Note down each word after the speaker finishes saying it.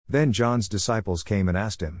Then John's disciples came and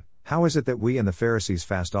asked him, "How is it that we and the Pharisees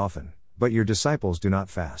fast often, but your disciples do not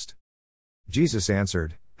fast?" Jesus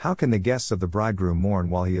answered, "How can the guests of the bridegroom mourn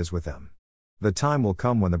while he is with them? The time will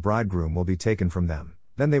come when the bridegroom will be taken from them,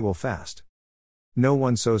 then they will fast. No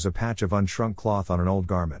one sews a patch of unshrunk cloth on an old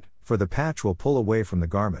garment, for the patch will pull away from the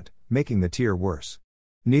garment, making the tear worse.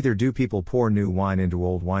 Neither do people pour new wine into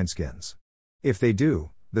old wineskins. If they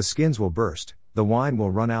do, the skins will burst, the wine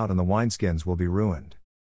will run out and the wineskins will be ruined.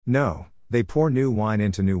 No, they pour new wine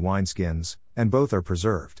into new wineskins, and both are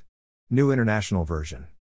preserved." New International Version.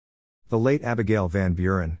 The late Abigail Van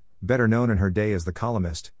Buren, better known in her day as the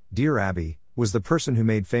columnist, Dear Abby, was the person who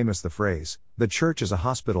made famous the phrase, "The church is a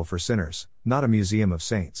hospital for sinners, not a museum of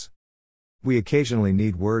saints." We occasionally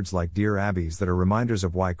need words like Dear Abby's that are reminders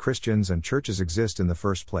of why Christians and churches exist in the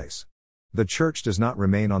first place. The church does not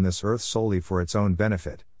remain on this earth solely for its own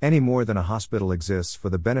benefit, any more than a hospital exists for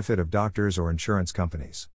the benefit of doctors or insurance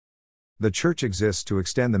companies. The church exists to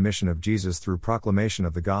extend the mission of Jesus through proclamation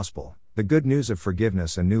of the gospel, the good news of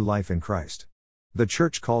forgiveness and new life in Christ. The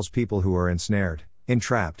church calls people who are ensnared,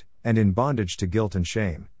 entrapped, and in bondage to guilt and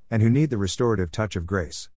shame, and who need the restorative touch of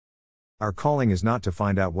grace. Our calling is not to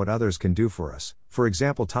find out what others can do for us, for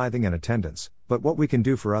example tithing and attendance, but what we can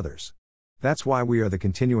do for others. That's why we are the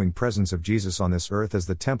continuing presence of Jesus on this earth as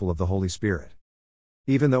the temple of the Holy Spirit.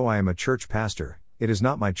 Even though I am a church pastor, it is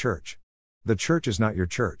not my church. The church is not your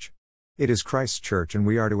church. It is Christ's church, and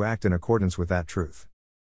we are to act in accordance with that truth.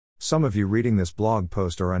 Some of you reading this blog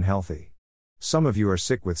post are unhealthy. Some of you are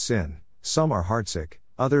sick with sin, some are heartsick,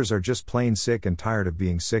 others are just plain sick and tired of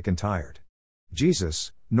being sick and tired.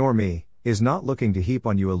 Jesus, nor me, is not looking to heap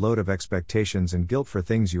on you a load of expectations and guilt for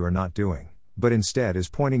things you are not doing, but instead is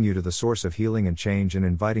pointing you to the source of healing and change and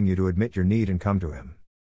inviting you to admit your need and come to Him.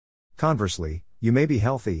 Conversely, you may be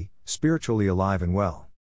healthy, spiritually alive and well.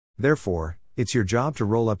 Therefore, it's your job to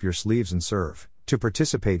roll up your sleeves and serve, to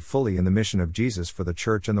participate fully in the mission of Jesus for the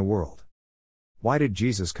church and the world. Why did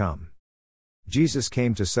Jesus come? Jesus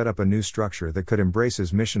came to set up a new structure that could embrace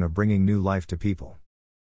His mission of bringing new life to people.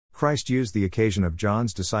 Christ used the occasion of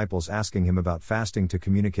John's disciples asking Him about fasting to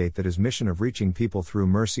communicate that His mission of reaching people through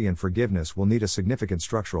mercy and forgiveness will need a significant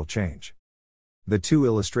structural change. The two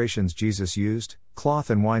illustrations Jesus used, cloth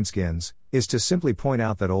and wineskins, is to simply point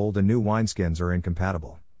out that old and new wineskins are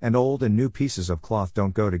incompatible, and old and new pieces of cloth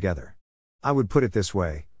don't go together. I would put it this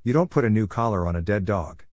way: you don't put a new collar on a dead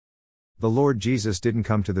dog. The Lord Jesus didn't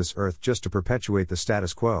come to this earth just to perpetuate the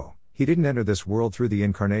status quo. He didn't enter this world through the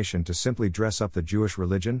incarnation to simply dress up the Jewish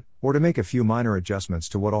religion, or to make a few minor adjustments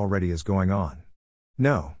to what already is going on.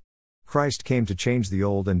 No. Christ came to change the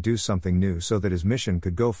old and do something new so that His mission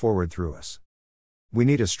could go forward through us. We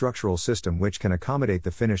need a structural system which can accommodate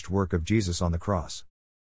the finished work of Jesus on the cross.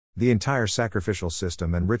 The entire sacrificial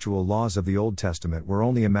system and ritual laws of the Old Testament were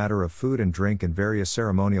only a matter of food and drink and various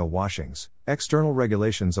ceremonial washings, external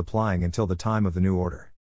regulations applying until the time of the new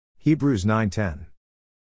order. Hebrews 9:10.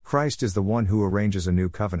 Christ is the one who arranges a new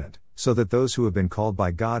covenant, so that those who have been called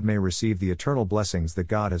by God may receive the eternal blessings that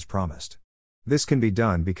God has promised. This can be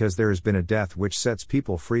done because there has been a death which sets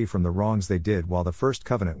people free from the wrongs they did while the first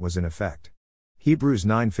covenant was in effect. Hebrews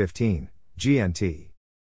 9:15, GNT.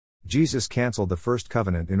 Jesus canceled the first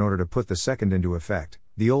covenant in order to put the second into effect.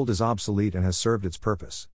 The old is obsolete and has served its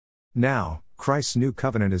purpose. Now, Christ's new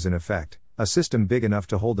covenant is in effect, a system big enough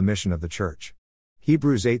to hold the mission of the church.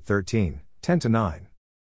 Hebrews 8:13, 10-9.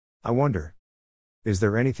 I wonder, is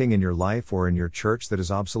there anything in your life or in your church that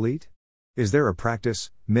is obsolete? Is there a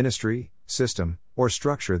practice, ministry, system, or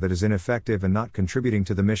structure that is ineffective and not contributing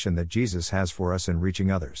to the mission that Jesus has for us in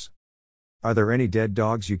reaching others? Are there any dead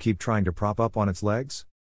dogs you keep trying to prop up on its legs?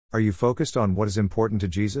 Are you focused on what is important to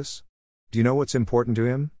Jesus? Do you know what's important to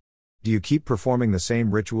Him? Do you keep performing the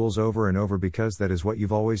same rituals over and over because that is what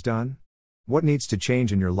you've always done? What needs to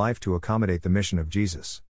change in your life to accommodate the mission of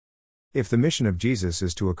Jesus? If the mission of Jesus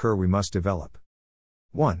is to occur, we must develop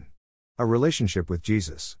 1. A relationship with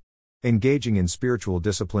Jesus. Engaging in spiritual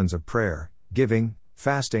disciplines of prayer, giving,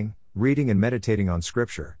 fasting, reading and meditating on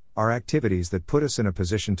Scripture, are activities that put us in a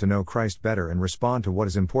position to know Christ better and respond to what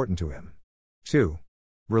is important to Him. 2.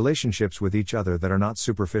 Relationships with each other that are not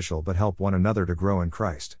superficial but help one another to grow in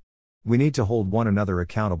Christ. We need to hold one another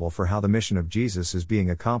accountable for how the mission of Jesus is being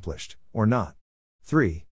accomplished, or not.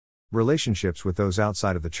 3. Relationships with those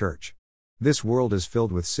outside of the church. This world is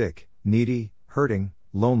filled with sick, needy, hurting,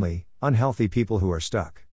 lonely, unhealthy people who are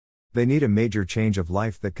stuck. They need a major change of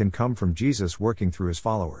life that can come from Jesus working through His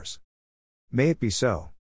followers. May it be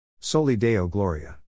so. Soli Deo Gloria.